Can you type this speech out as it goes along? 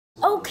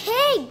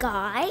Okay,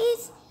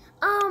 guys.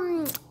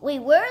 Wait,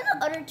 where are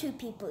the other two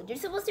people?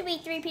 There's supposed to be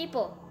 3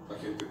 people.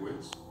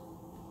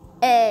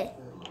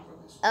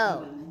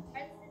 Oh.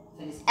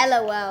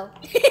 LOL.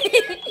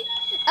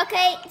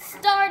 Okay,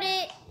 start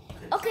it.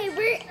 Okay,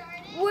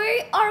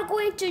 we are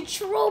going to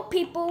troll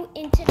people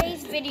in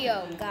today's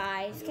video,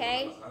 guys.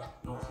 Okay.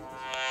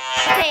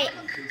 Okay,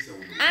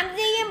 I'm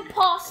the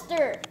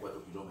imposter.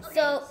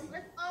 So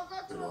let's all go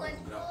to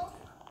electrical.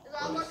 Let's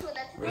all go to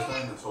electrical. Wait,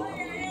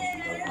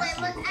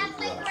 let's act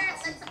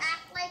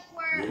like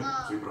we're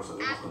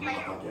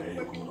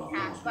being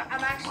hacked, but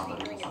I'm actually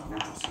doing it.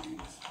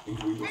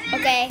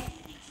 okay.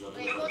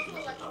 Wait, go to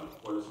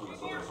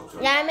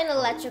electrical. Yeah, I'm in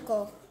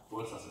electrical. Go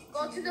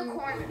to the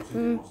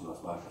corner.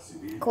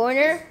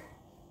 Corner?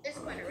 This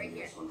corner right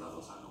here. It's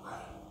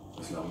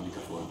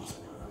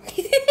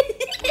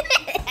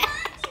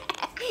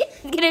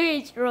gonna be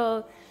a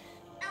troll.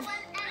 And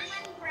when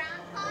Brown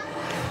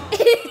comes,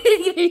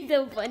 It's gonna be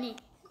so funny.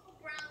 kill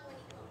Brown when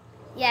he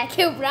comes. Yeah,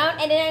 kill Brown,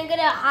 and then I'm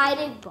gonna hide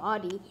his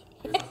body.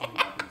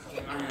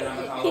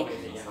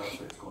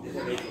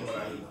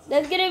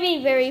 That's gonna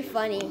be very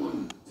funny.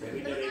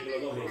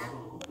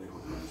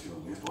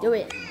 Do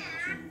it.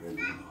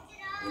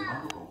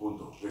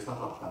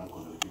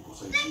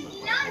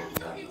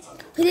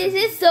 This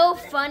is so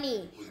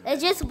funny.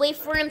 Let's just wait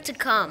for him to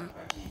come.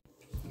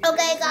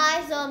 Okay,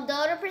 guys. The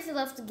other person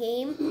left the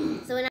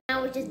game, so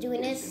now we're just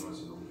doing this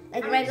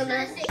like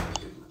regular.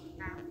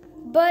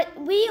 But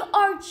we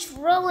are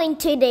trolling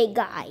today,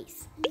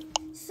 guys.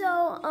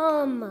 So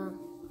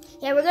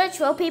yeah, we're gonna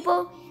troll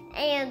people,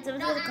 and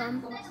someone's gonna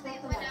come.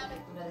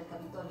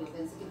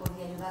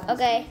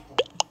 Okay.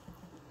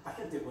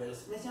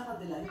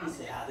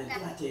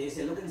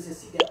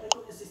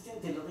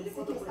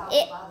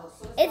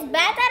 It's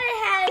bad that it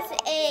has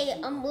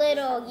a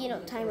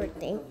little timer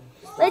thing.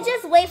 Let's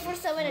just wait for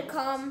someone to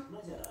come.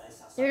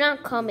 They're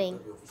not coming.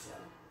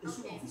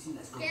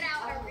 Get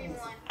out,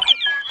 everyone.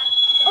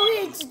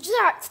 Okay,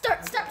 start.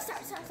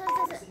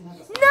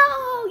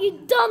 No, you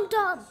dumb.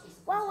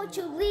 Why would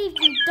you leave,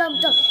 you dumb?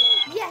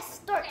 Yes,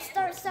 start.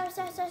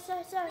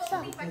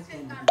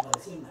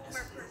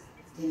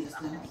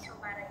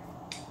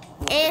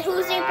 And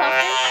who's the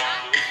imposter?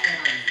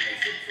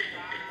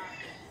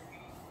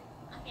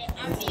 Okay,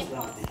 I'm the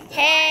imposter.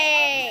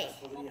 Hey,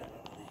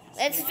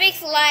 let's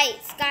fix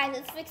lights, guys.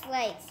 Let's fix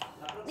lights.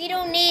 We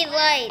don't need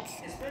lights.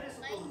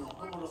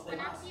 When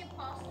I'm the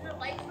imposter,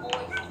 lights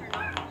always turn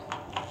on.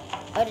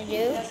 What to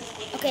do?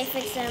 Okay,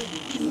 fix them.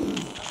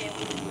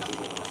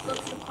 Go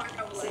to the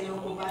corner of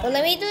light. Well,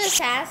 let me do this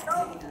task.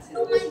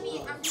 Don't mind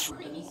me, I'm just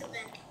cleaning the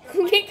vent.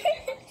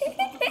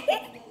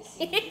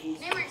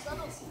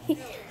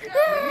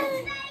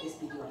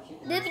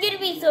 This is gonna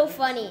be so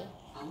funny.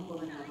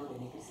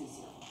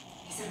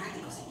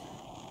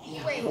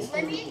 Wait,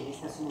 let me,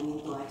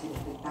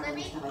 I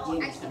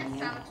can't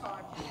sabotage.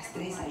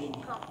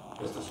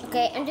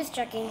 Okay, I'm just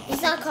checking.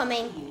 He's not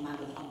coming.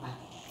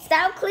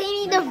 Stop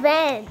cleaning the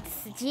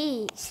vents.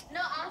 Jeez.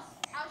 No, I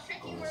was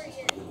checking where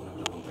he is.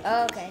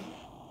 Oh, okay.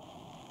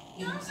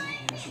 He's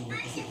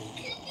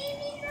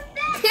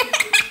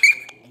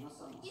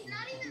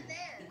not even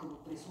there.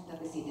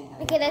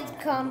 Okay, let's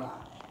come.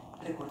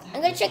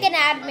 I'm gonna check an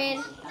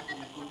admin.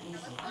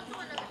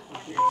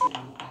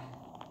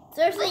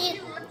 Seriously,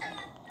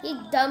 he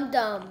dumb.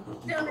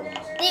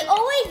 They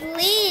always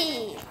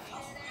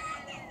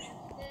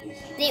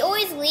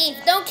leave.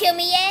 Don't kill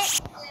me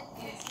yet.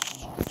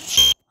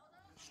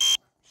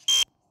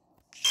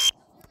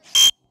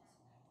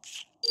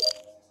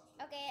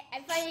 Okay,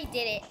 I finally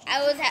did it.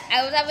 I was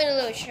having a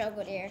little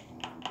struggle there.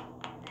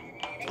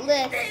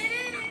 Look.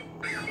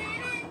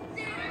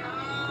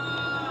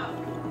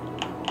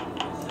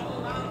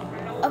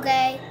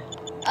 Okay.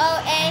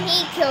 Oh, and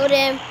he killed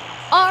him.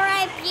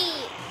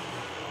 R.I.P.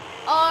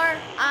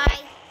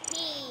 R.I.P.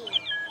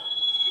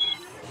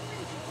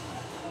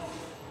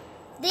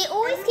 They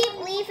always keep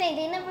leaving.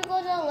 They never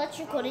go to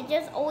electrical. They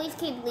just always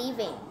keep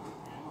leaving.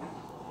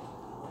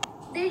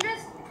 They're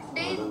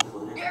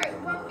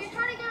well, you're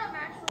trying to get a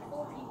match with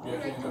 4 people.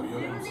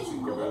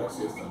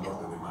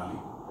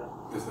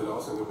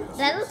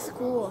 That looks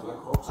cool.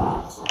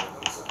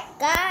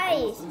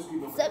 Guys,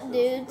 what's up,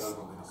 dudes?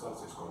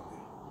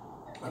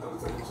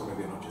 Atravesaremos a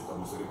medianoche,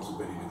 estableceremos el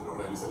perímetro,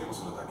 realizaremos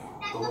el ataque.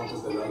 Todo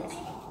antes de la luz.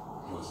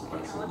 No se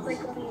parece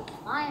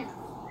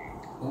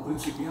un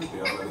principiante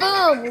habla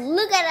de... Boom!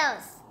 Look at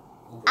us.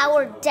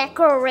 Our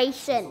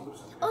decoration.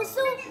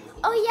 Also,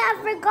 oh yeah, I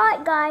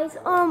forgot, guys.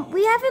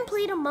 We haven't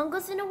played Among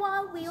Us in a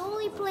while. We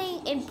only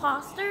playing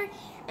Imposter,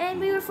 and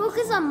we were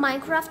focused on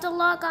Minecraft a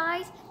lot,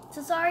 guys.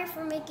 So sorry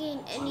for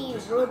making any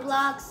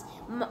Roblox,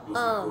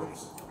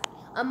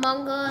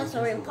 Among Us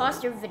or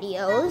Imposter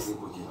videos.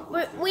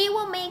 We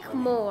will make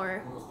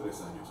more.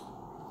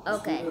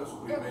 Okay.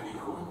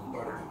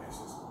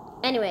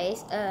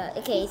 Anyways,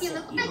 okay.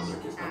 So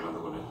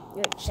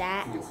your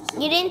chat.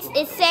 You didn't.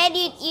 It said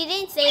you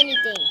didn't say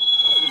anything.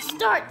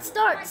 Start.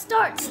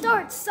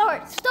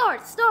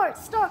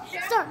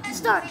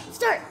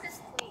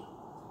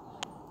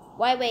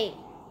 Why wait?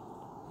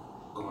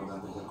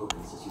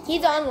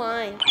 He's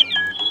online.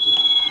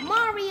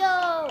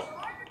 Mario!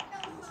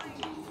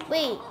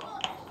 Wait.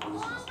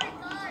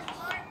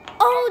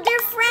 Oh, they're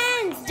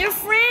friends! They're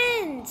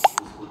friends!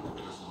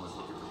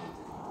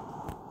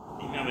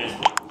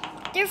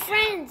 They're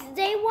friends.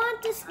 They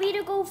want the speed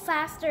to go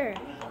faster.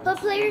 But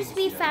players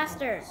speed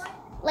faster.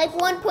 Like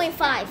 1.5.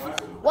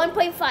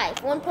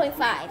 1.5.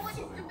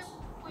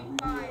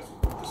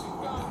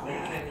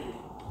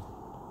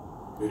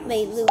 1.5.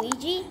 Wait,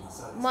 Luigi?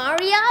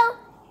 Mario?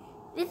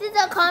 This is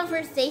a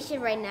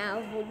conversation right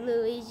now with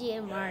Luigi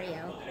and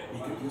Mario.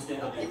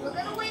 Okay, we're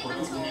gonna wait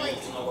until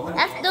like.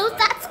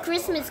 That's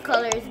Christmas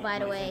colors, by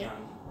the way.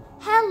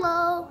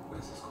 Hello.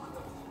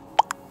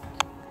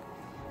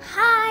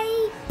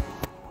 Hi.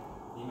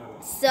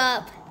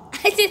 Sup.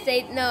 I just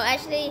say no.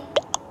 Actually,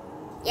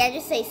 yeah,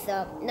 just say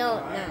sup.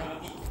 No.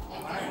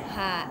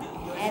 Hi.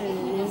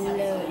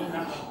 Hello.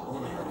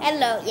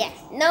 Hello.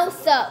 Yes. No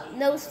sup.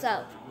 No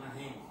sup.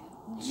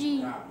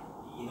 G.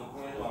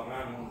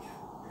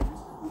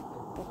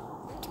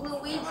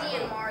 Luigi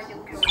and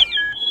Mario.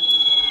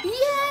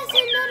 Yes,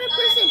 another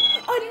person.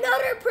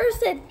 Another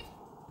person.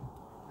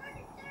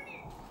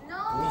 No.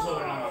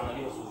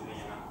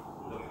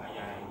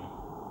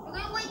 We're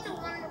gonna wait till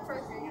one more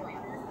person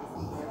joins.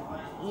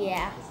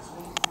 Yeah.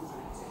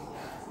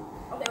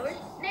 Okay,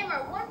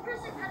 Neymar, 1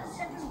 person out of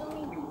 7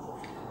 billion people.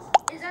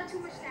 Is that too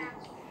much to ask?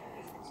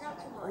 It's not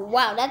too much.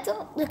 Wow, that's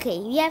all. Okay,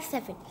 we have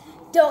 7.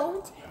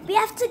 We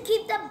have to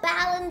keep the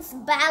balance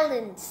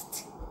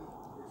balanced.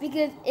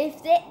 Because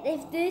if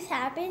this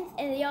happens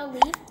and they all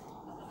leave,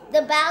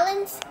 the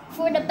balance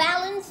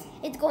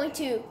it's going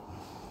to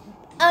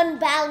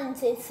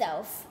unbalance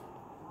itself.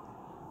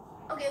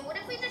 Okay, what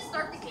if we just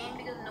start the game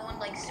because no one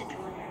likes to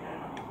join?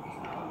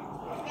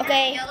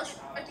 Okay. Yeah, let's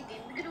start the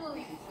game. We can do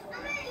it.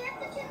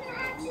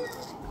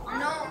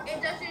 No,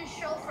 it doesn't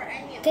show for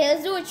any of them. Okay,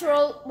 let's do a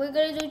troll. We're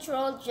gonna do a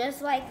troll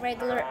just like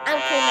regular. I'm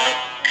crewmate.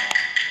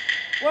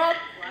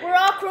 We're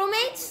all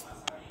crewmates?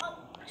 Oh,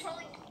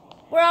 trolling.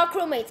 We're all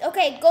crewmates.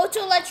 Okay, go to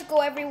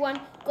electrical, everyone.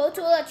 Go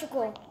to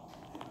electrical.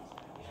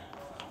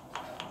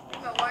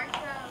 But why aren't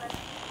you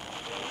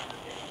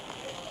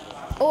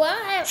Oh,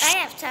 I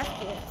have tap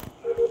here.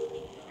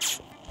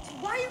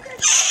 Why are you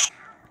guys?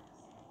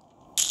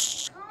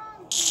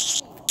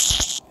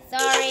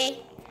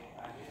 Sorry.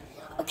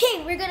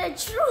 Okay, we're gonna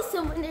troll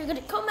someone. They're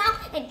gonna come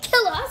out and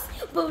kill us.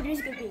 But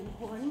there's gonna be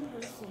 1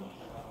 person.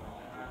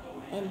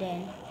 And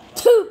then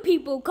 2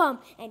 people come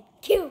and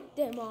kill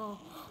them all.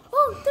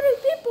 Oh, 3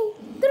 people.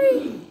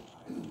 3.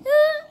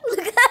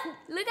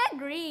 Look at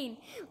green.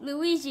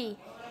 Luigi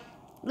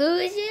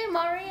and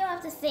Mario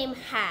have the same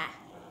hat.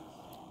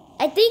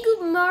 I think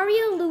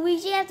Mario and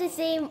Luigi have the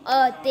same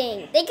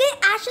thing. They can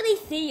actually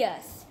see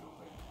us.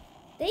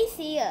 They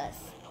see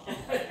us.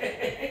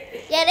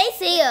 Yeah, they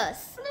see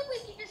us. I think we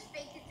can just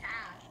fake the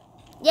tag.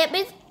 Yeah,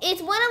 but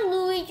it's one of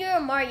Luigi or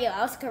Mario.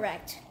 I was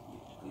correct.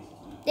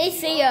 They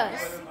see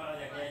us.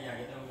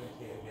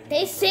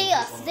 They see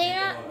us. They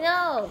don't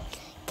know.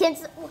 Can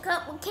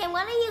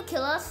one of you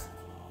kill us?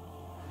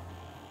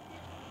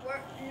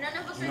 None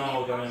of us are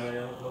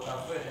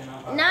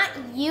Not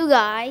you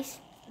guys.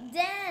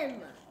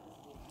 Them.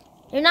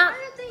 They're not.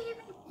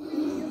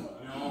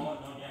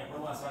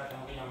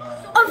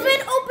 A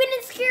vent open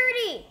in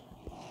security.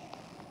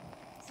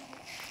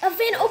 A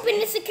vent open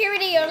in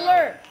security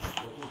alert.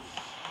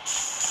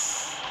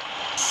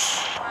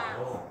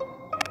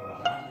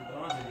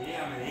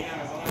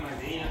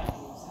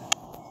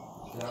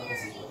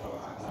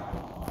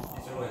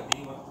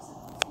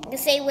 You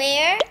say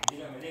where?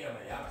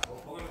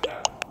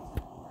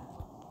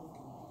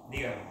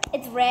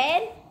 It's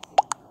red.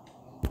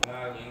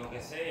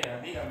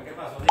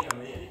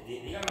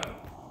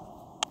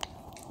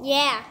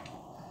 Yeah.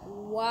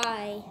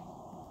 Why?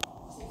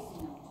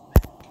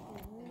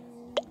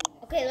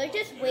 Okay, they're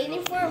just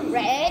waiting for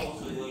red.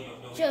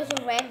 Shows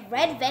a red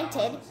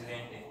vented.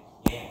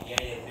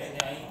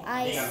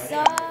 I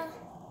saw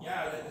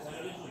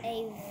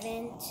a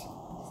vent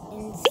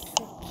in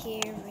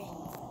security.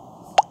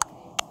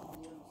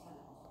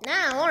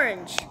 Nah,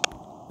 orange.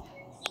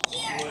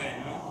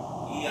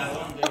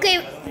 Okay,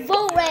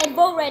 vote red,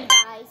 guys.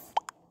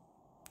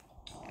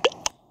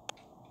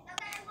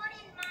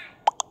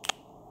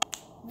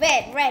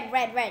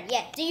 Red.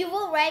 Yeah. Do you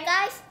vote red,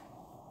 guys?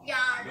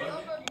 Yeah, they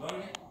all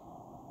voted.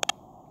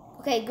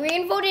 Okay,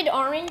 green voted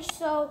orange,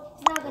 so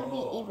it's not gonna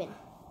be even.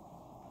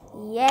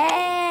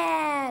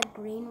 Yeah,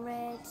 green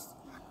reds.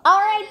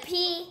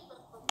 R.I.P.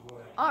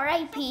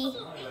 R.I.P.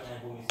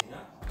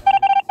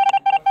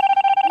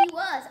 He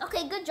was.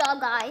 Okay, good job,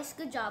 guys.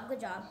 Good job.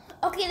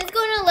 Okay, let's go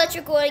to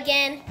electrical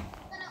again.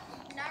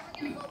 Now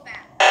we're gonna go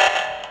back.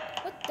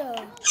 What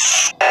the?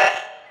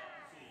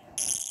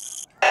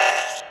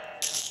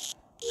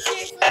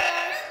 Seriously,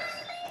 guys?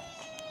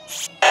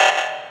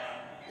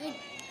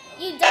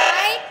 You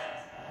died?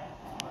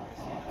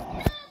 No,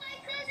 my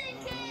cousin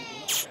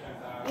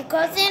came. Your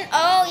cousin?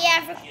 Oh, yeah,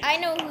 I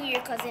know who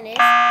your cousin is.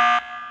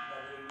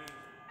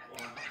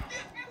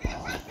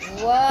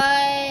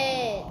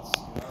 What?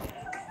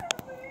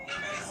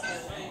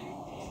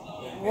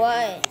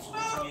 What?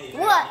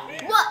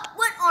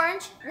 What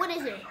orange? What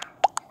is it?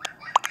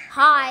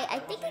 Hi, I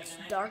think it's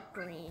dark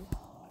green.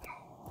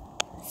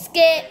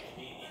 Skip.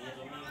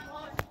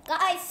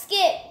 Guys,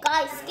 skip.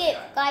 Guys, skip.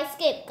 Guys,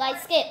 skip.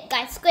 Guys, skip.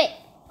 Guys, skip.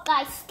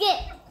 Guys, skip.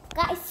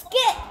 Guys,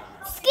 skip.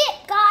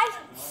 Skip, guys.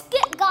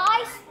 Skip,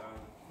 guys.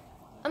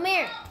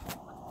 Amir.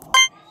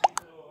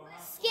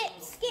 Skip.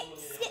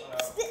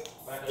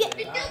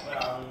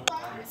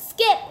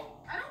 Skip.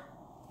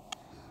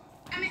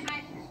 I'm an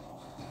iPad.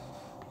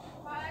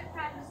 My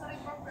iPad is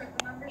like broke.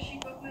 Remember, she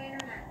broke my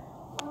internet.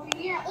 Oh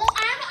yeah. Well,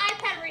 I have an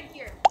iPad right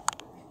here.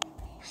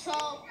 So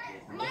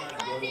my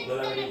cousin's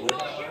gonna know.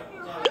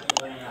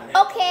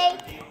 Okay.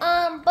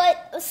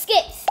 But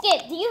skip.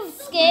 Do you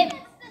skip?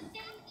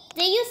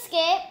 Do you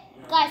skip?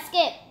 Guys,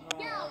 skip.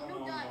 Yeah,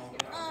 who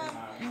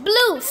does?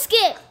 Blue,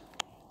 skip.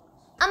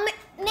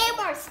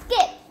 Neymar,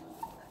 skip.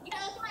 Yeah,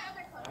 that's my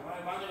other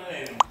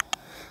cousin.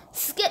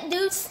 Skip,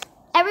 dudes.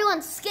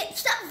 Everyone skip.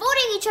 Stop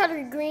voting each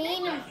other.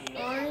 Green and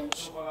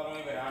orange.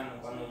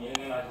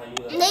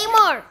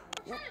 Neymar,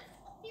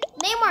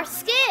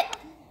 skip.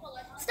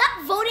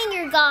 Stop voting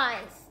your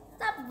guys.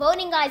 Stop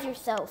voting guys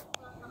yourself.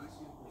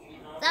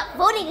 Stop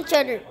voting each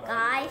other,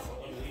 guys.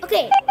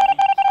 Okay.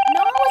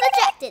 No one was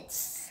ejected.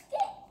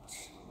 Skip.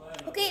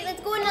 Okay,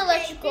 let's go in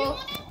electrical.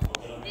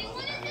 Do you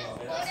want to just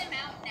vote him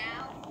out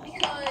now?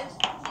 Because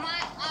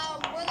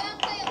we're gonna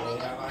play a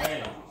little.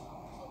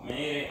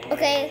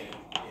 Okay.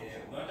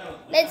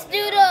 Let's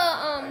do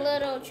the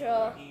little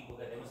troll.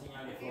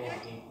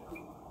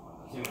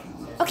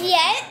 Okay,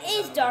 yeah,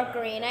 it is dark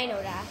green. I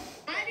know that.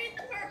 I need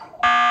the purple.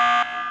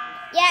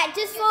 Yeah,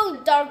 just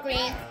vote dark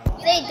green.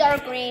 Say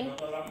dark green.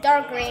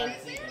 Dark green.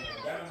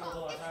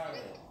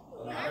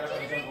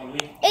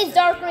 It's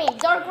dark green.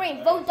 Dark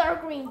green. Vote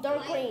dark green.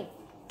 Dark green.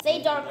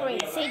 Say dark green.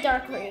 Say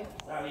dark green.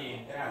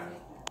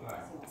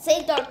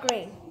 Say dark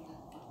green.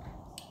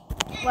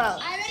 Wow.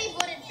 I already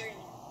voted green.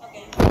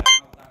 Okay.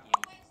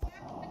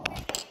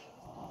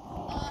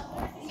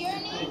 Your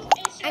name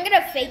is. I'm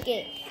gonna fake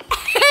it.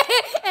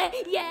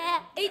 Yeah,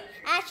 it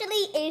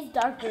actually is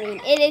dark green.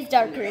 It is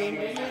dark green.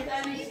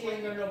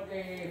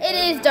 It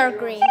is dark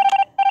green.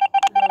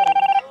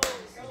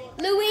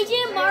 Luigi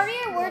and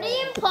Mario were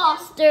the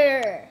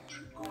imposter.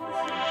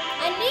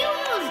 I knew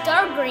it was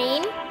dark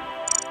green. Okay,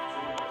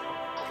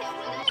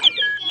 we're gonna take it.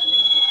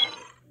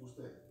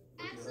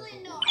 Actually,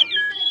 no. I'm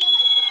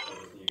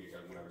just gonna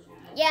get my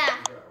phone. Yeah.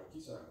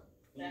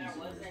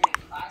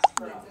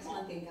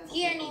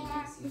 Here,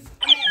 Neymar.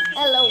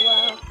 Hello,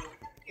 wow.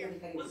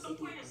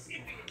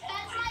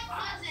 That's my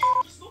cousin.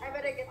 I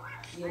better get.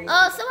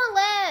 Oh, someone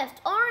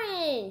left.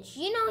 Orange.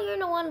 You know you're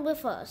the one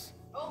with us.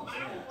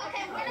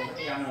 Okay, we're not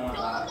doing.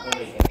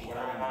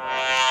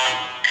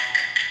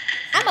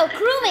 I'm a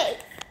crewmate.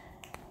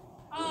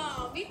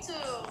 Oh, me too.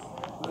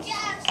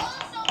 Yeah, it's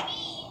also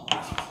me.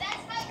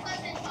 That's my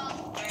cousin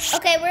Tom.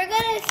 Okay, we're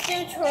gonna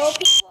still troll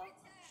people.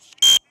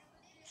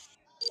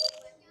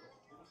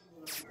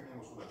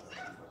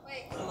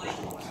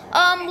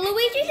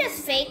 Luigi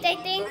just faked, I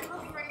think.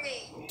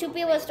 2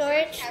 people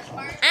storage.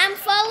 I'm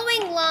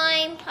following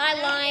Lime. Hi,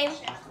 Lime.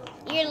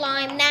 You're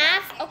Lime.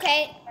 Nav.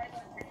 Okay.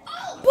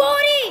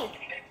 Body.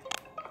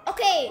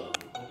 Okay.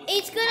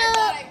 It's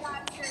gonna.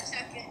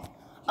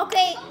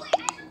 Okay.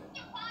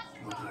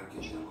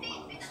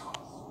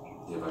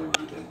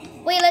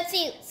 Wait, let's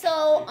see.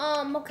 So,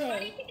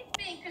 okay.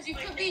 Because you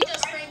could be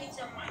just framing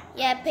someone.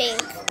 Yeah, pink.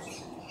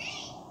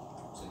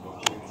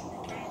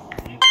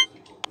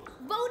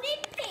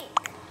 Voted pink.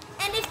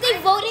 And if they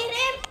voted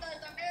him.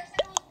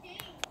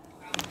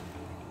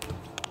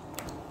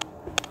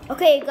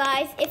 Okay,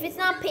 guys, if it's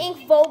not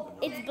pink, vote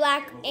it's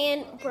black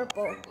and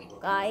purple,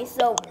 guys.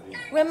 So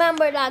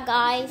remember that,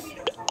 guys.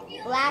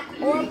 Black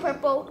or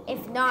purple,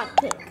 if not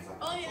pink.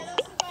 Oh, yeah,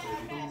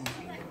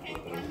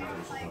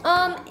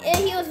 that's And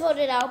he was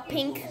voted out.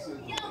 Pink.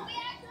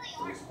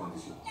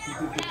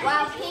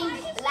 Wow,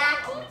 pink,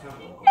 black.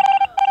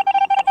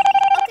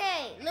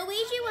 Okay,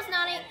 Luigi was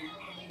not it.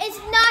 It's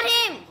not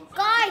him.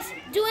 Guys,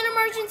 do an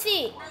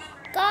emergency.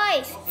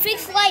 Guys,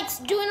 fix lights,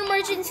 do an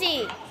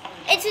emergency.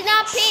 It's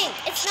not pink.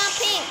 It's not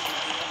pink.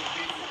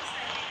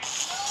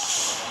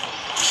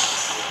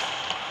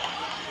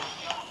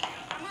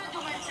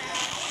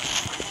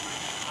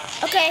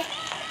 Okay.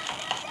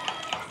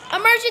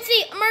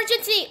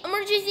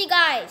 Emergency,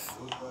 guys.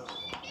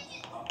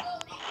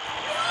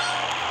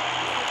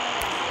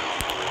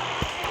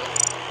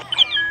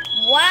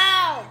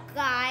 Wow,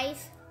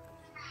 guys.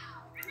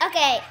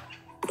 Okay.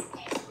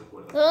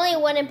 There's only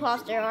one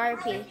imposter,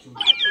 RP.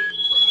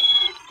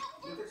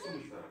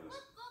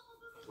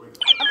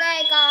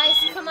 Okay, guys,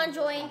 come on,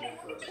 join.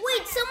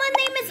 Wait, someone's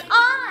name is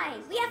I.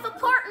 We have a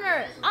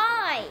partner,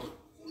 I.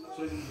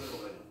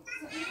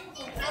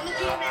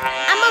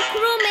 I'm a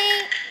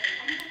crewmate.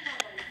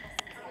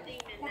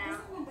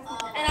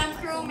 And I'm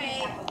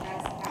crewmate.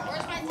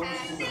 Where's my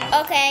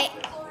tag? Okay,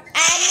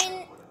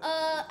 admin,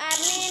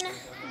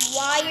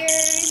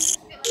 wires.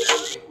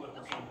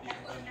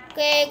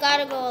 Okay,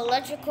 gotta go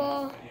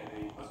electrical.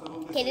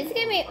 Okay, this is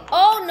gonna be.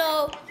 Oh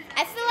no,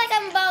 I feel like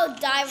I'm about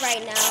to die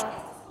right now.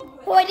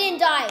 Oh, I didn't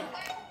die.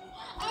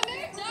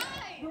 Amir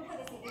died.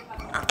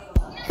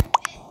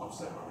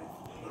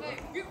 Wait,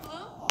 you're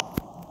blue?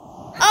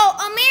 Oh,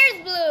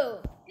 Amir's blue.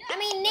 I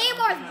mean,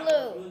 Neymar's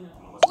blue.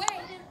 Wait.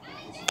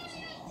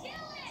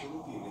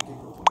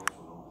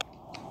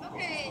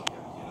 Okay.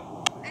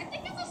 I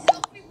think it's a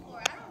selfie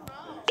floor. I don't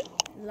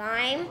know.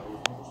 Lime.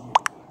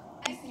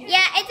 I can't.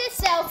 Yeah, it's a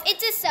self.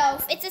 It's a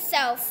self. It's a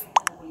self.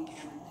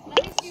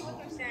 Let me see what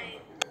they're saying.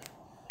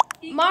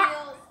 He Mar-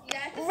 killed.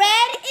 Yeah, it's a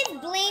Red is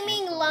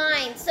blaming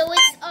Lime, so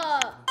it's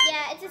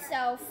yeah, it's a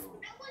self. I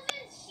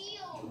wasn't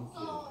shield,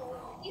 so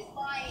he's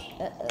lying.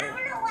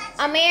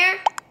 Amir.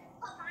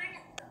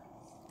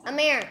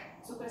 Amir.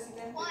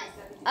 What?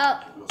 Oh,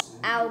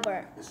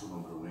 Albert.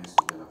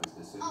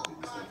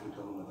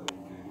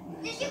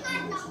 Did you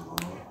guys know?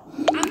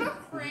 I'm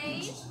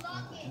afraid.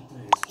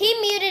 He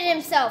muted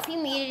himself. He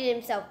muted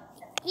himself.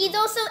 He's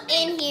also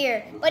in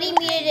here, but he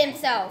muted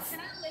himself. Can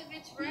I live?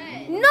 It's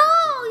red. No,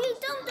 you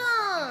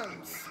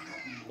dum-dums.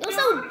 You're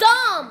so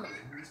dumb.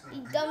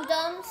 You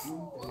dum-dums.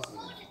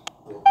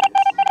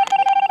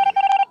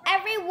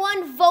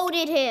 Everyone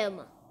voted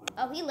him.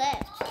 Oh, he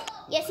left.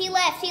 Yes, he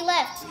left. He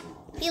left.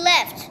 He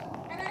left.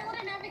 And I want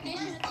a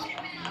navigation. I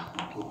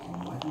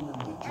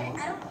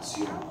don't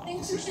think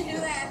we should do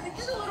that. I think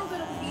there's a little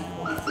bit of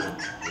people.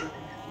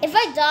 If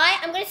I die,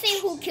 I'm gonna say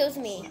who kills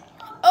me.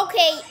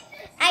 Okay,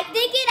 I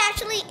think it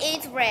actually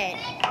is red.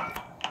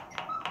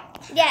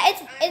 Yeah,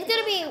 it's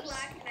gonna be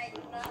Black and I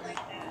do not like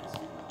that.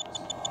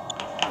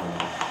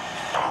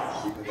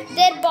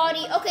 dead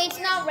body. Okay, it's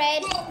not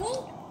red.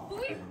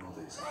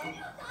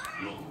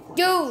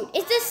 Dude,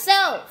 it's the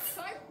self.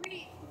 Sorry,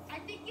 green. I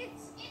think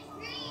it's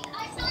green.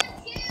 I saw it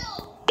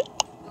too.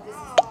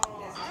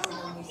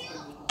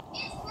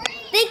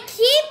 They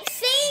keep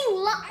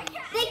saying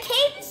they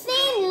keep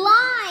saying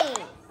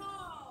lime.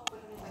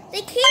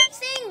 They keep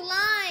saying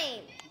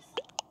lime.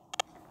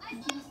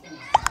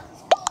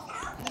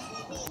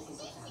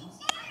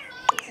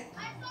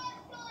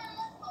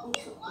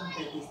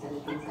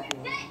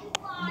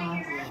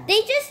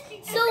 They just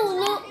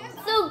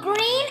so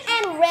green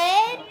and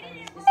red.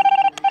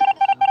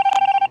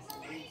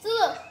 So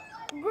look,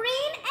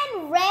 green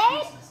and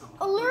red.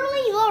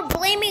 Literally, you're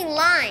blaming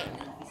lime.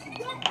 I'm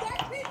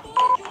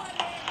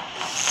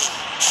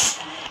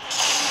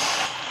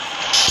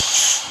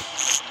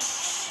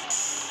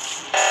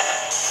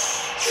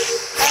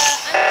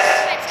gonna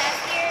put my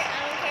test here.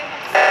 I don't care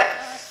about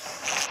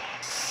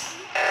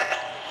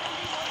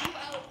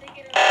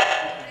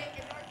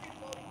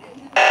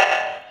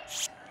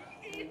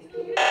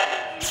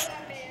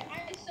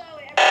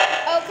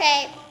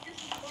okay.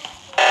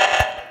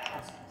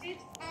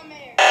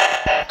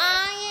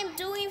 I am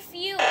doing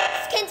fuel.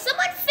 Can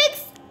someone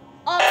fix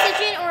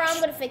oxygen or I'm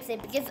gonna fix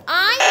it because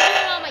I'm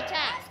doing all my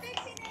tasks.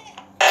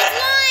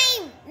 It's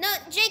lime! No,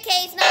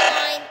 JK, it's not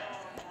lime.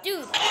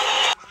 Dude. No!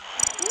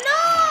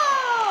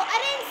 I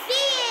didn't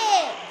see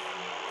it!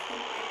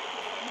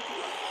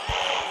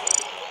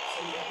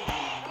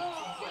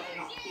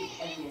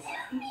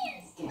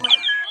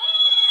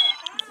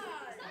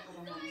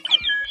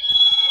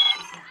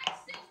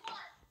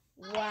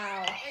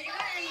 Wow.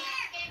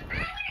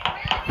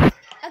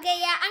 Okay,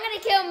 yeah, I'm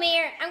gonna kill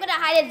Mir. I'm gonna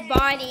hide his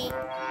body.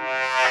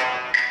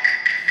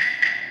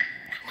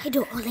 I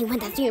the only one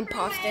that's the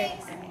imposter.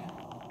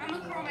 I'm a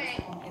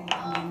crewmate.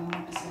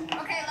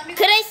 Okay, let me.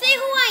 Could I say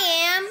who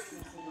I am?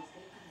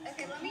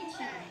 Okay, let me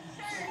check.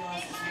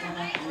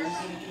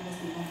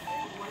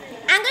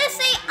 I'm gonna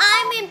say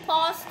I'm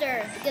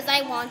imposter because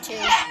I want to.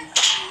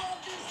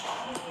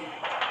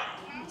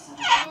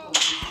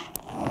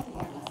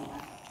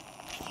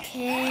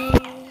 Okay.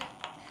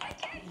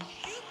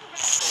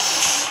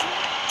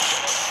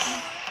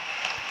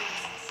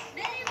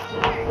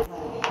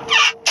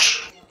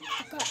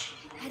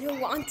 I don't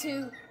want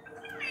to.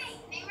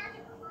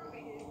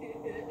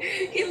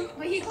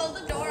 He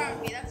closed the door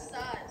on me. That's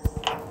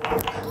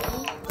sus.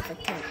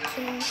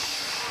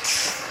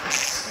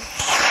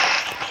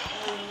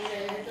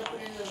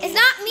 It's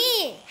not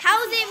me. How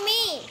is it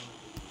me?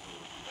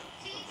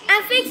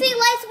 I'm fixing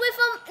lights with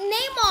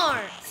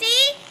Neymar.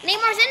 See?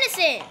 Neymar's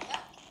innocent.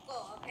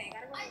 Oh, okay.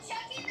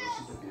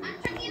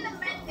 I'm checking the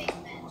med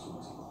basement.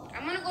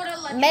 I'm gonna go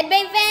to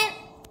Medbay vent.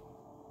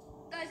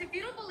 Guys, if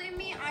you don't believe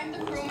me, I'm the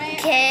crewmate.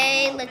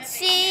 Okay, let's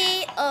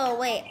see. Oh,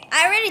 wait.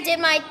 I already did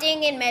my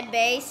thing in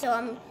medbay, so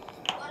I'm...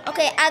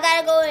 Okay, I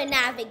gotta go to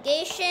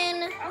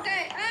navigation.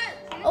 Okay,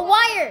 A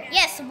wire.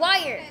 Yes,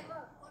 wire.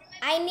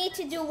 I need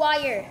to do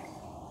wire.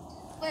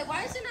 wait,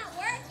 why is it not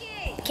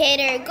working? Okay,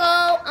 there you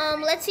go.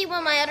 Let's see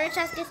what my other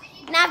task is.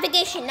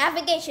 Navigation,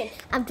 navigation.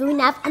 I'm doing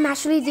nav. I'm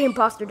actually the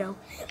imposter, though.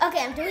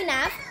 Okay, I'm doing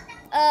nav.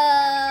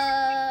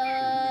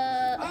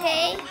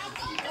 Okay.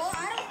 Oh, I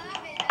don't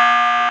have it.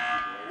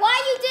 Why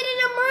you did an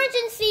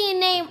emergency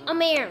name,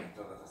 Amir?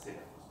 Because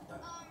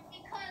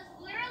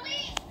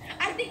literally,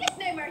 I think it's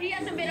Neymar. He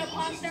hasn't been a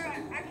monster.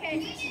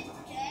 Okay.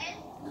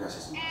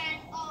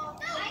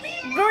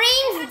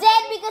 Green's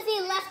dead because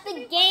he left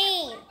the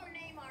game.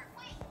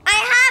 I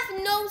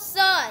have no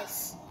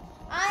sus.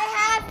 I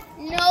have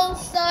no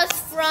sus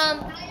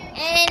from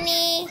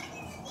any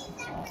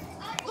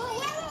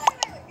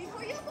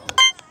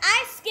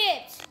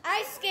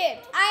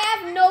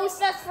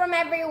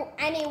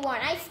anyone.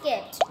 I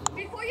skipped.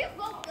 Before you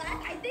vote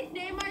black, I think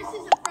Neymar is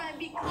his friend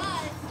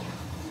because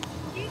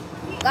he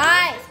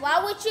Guys,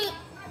 why would you?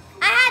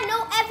 I had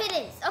no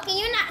evidence. Okay,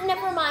 you're not.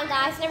 Never mind,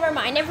 guys. Never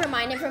mind. I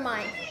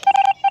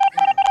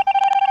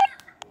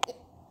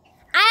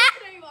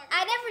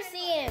never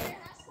see him.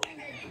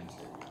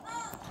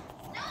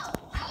 No,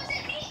 I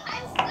wasn't me.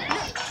 I was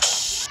literally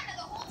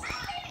the whole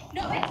time.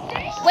 No,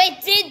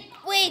 it's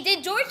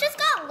Did George just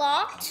got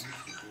locked?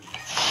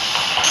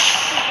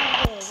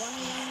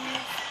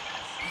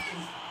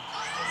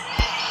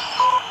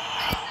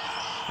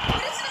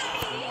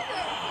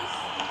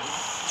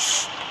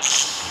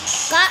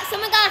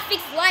 Someone gotta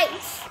fix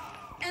lights.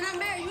 And I'm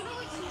married. You know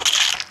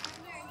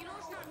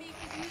it's not me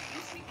because you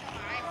speak to my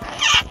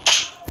iPad.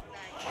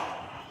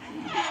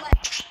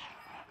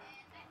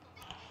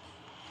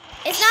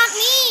 It's not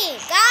me,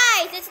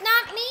 guys. It's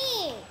not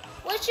me.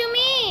 What you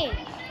mean?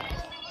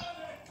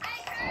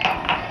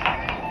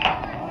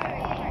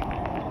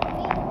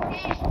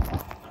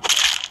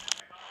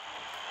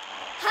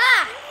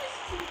 Ha!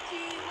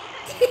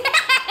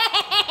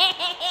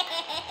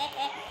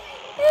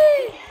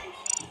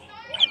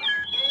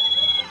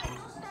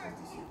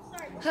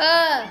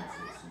 Huh.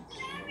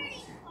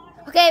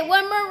 Okay,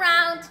 one more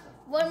round.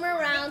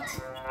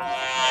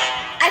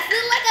 I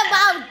feel like I'm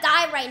about to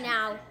die right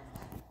now.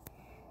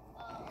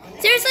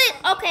 Seriously?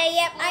 Okay,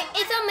 yep.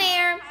 It's a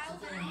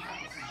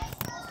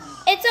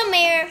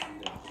mare.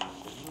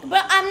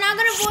 But I'm not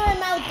gonna vote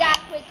him out that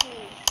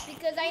quickly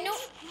because I know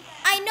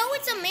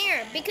it's a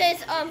mare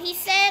because he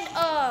said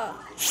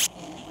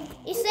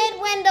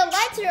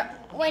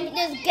when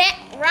this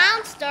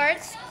round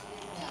starts.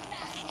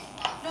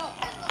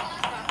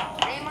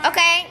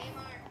 Okay.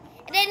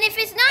 And then if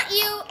it's not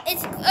you,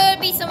 it's gonna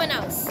be someone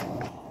else.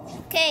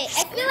 Okay,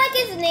 I feel like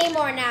it's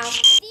Neymar now.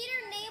 It's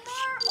either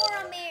Neymar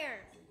or a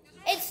mare.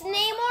 It's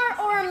Neymar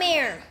or a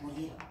mare.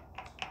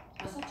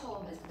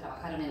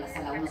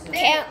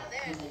 Okay,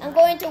 I'm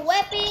going to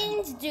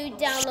weapons, do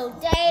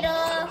download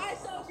data.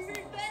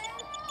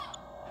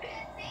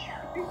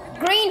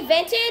 Green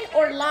vented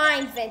or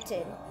lime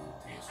vented?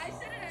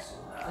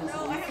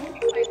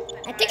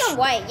 I think I'm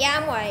white. Yeah,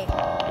 I'm white.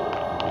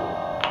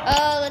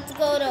 Let's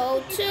go to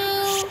O2.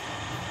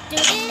 Do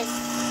this.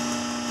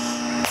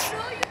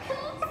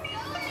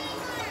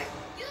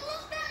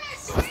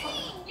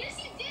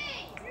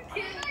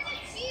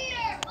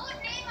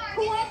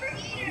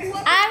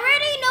 I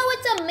already know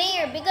it's a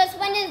mare because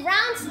when his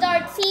round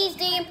starts, he's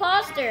the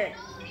imposter.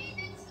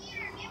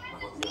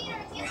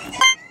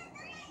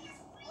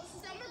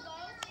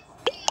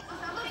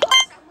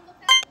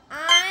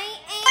 I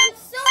am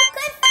so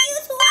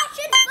confused who I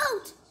should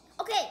vote.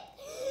 Okay.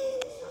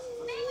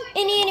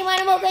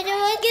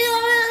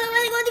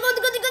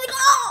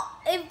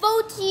 I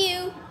vote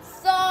you.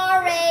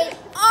 Sorry.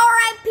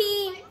 R.I.P.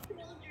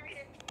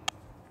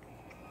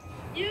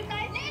 You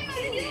guys,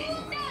 you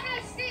looked at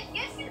us.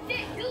 Yes, you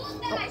did. You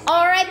looked at us.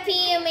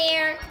 R.I.P.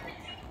 Amir.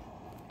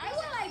 I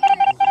went like this.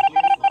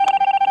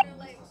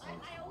 I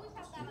always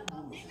have that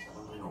about.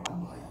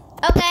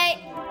 Okay.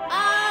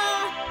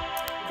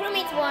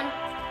 Crewmates won.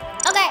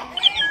 Okay.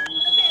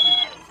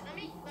 Let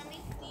me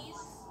please.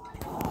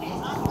 I'm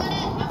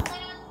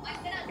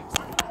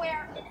gonna wear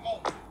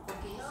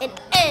An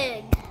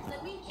egg.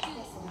 Let me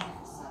choose.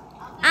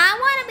 I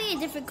want to be a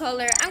different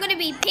color. I'm going to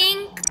be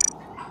pink.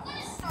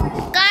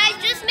 Guys,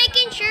 just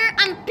making sure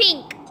I'm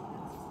pink.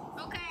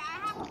 Okay, I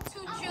have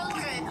 2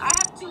 children. I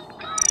have 2.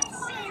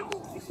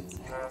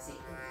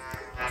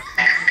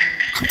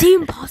 I'm the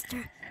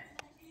imposter.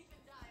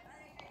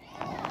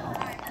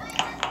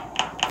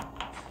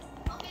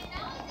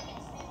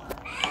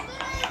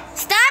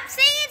 Stop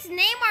saying it's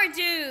Neymar,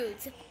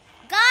 dudes.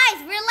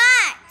 Guys,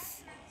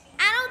 relax.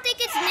 I don't think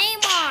it's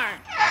Neymar.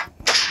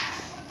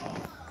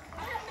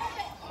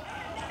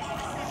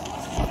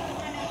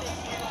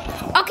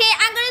 Okay,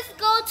 I'm going to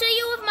go to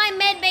you with my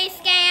medbay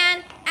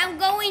scan. I'm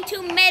going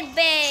to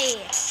medbay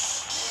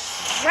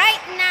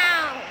right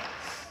now.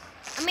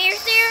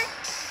 Amir's here.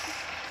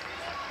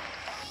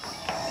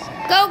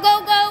 Go,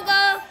 go, go,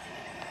 go.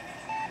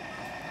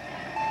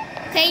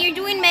 Okay, you're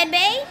doing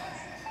medbay.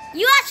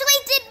 You actually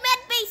did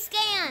medbay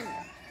scan.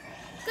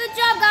 Good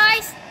job,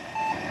 guys.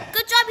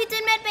 Good job, you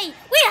did medbay.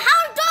 Wait,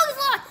 how are dogs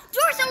locked?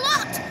 Doors are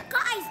locked.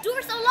 Guys,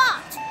 doors are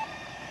locked.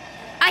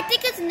 I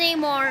think it's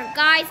Neymar.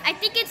 Guys, I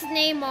think it's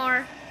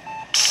Neymar.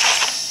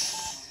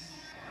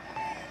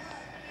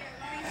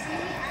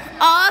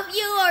 All of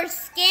you are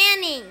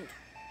scanning.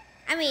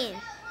 I mean.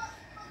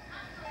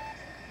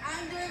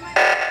 I'm doing my.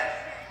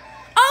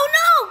 Oh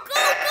no!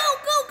 Go, go,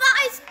 go,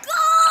 guys,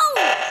 go!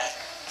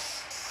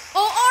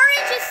 Oh,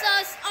 orange is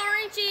sus.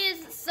 Orange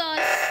is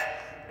sus.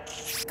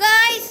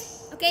 Guys.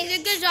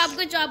 Okay, good job,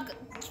 good job.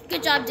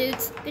 Good job,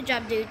 dudes. Good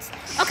job, dudes.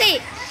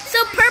 Okay,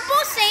 so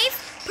purple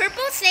safe.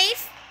 Purple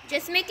safe.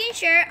 Just making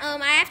sure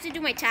I have to do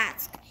my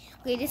task.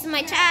 Okay, this is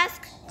my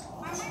task.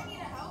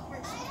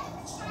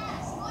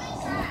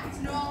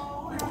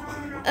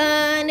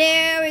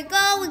 There we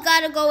go. We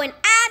gotta go in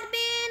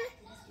admin.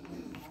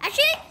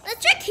 Actually,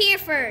 let's check here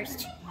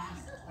first.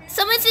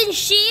 Someone's in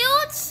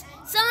shields.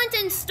 Someone's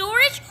in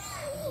storage.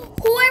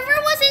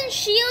 Whoever was in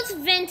Shields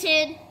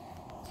vented.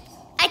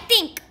 I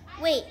think.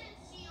 Wait.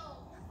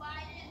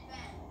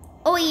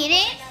 Oh, you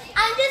didn't?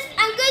 I'm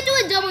gonna do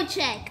a double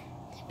check.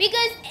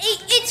 Because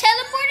it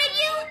teleported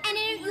you and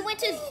then you went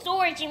to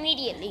storage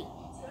immediately.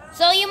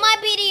 So you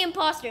might be the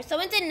imposter.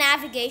 Someone's in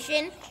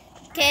navigation.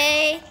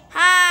 Okay.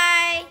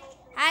 Hi.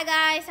 Hi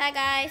guys. Hi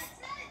guys.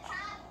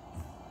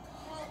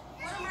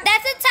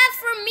 That's a task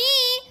for me.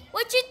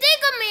 What you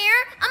think, Amir?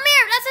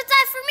 Amir, that's a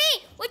task for me.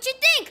 What you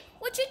think?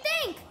 What you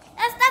think?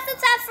 That's a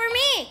task for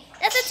me.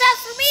 That's a task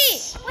for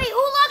me. Wait,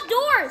 who locked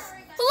doors?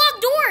 Who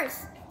locked doors?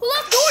 Who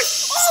locked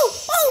doors? Oh,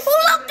 who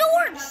locked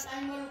doors?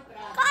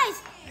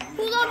 Guys,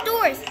 who locked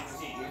doors?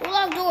 Who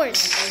locked doors?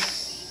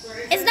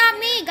 It's not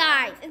me,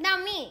 guys. It's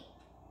not me.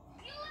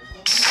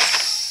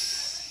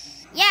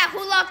 Yeah,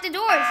 who locked the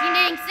doors? You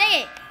didn't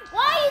say it.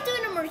 Why are you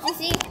doing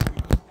emergency?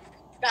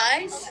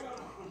 Guys,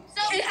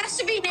 so it has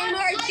to be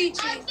Neymar or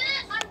Chichi.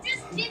 I'm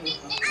just giving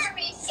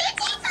information.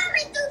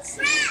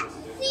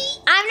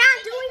 I'm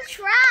not doing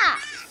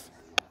traps.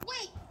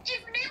 Wait,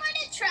 if Neymar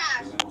did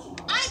trash,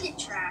 I did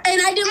trash.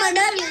 And I did my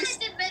madness.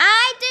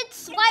 I did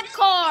swipe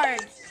card.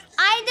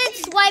 I did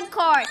swipe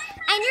card.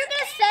 And you're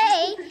going to say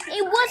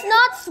it was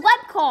not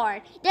swipe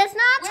card. That's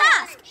not a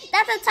task.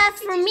 That's a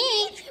task for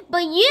me,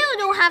 but you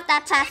don't have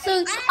that task. So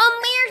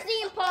Amir's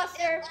the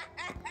imposter.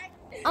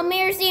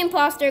 Amir's the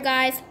imposter,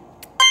 guys.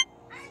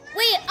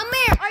 Wait,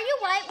 Amir, are you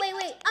white? Wait.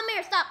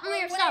 Amir, stop.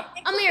 Amir, stop.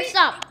 Amir,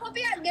 stop.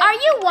 Are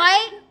you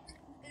white?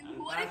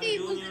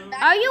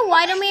 Are you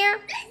white, Amir?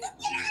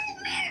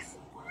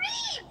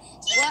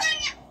 What?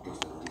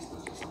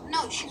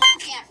 No, she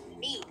can't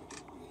be.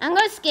 I'm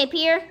going to skip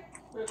here.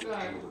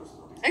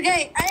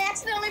 Okay, I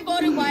accidentally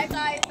voted white,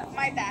 guys.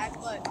 My bad,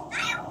 but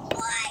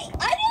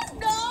I didn't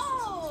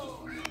know.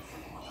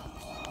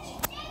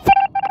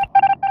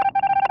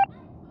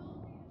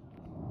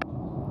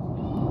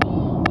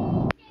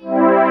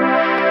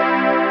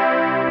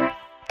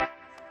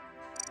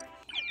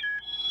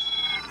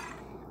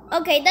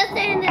 Okay, that's the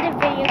end of the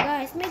video,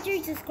 guys. Make sure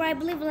you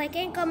subscribe, leave a like,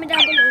 and comment down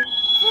below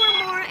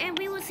for more, and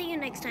we will see you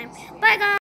next time. Bye, guys.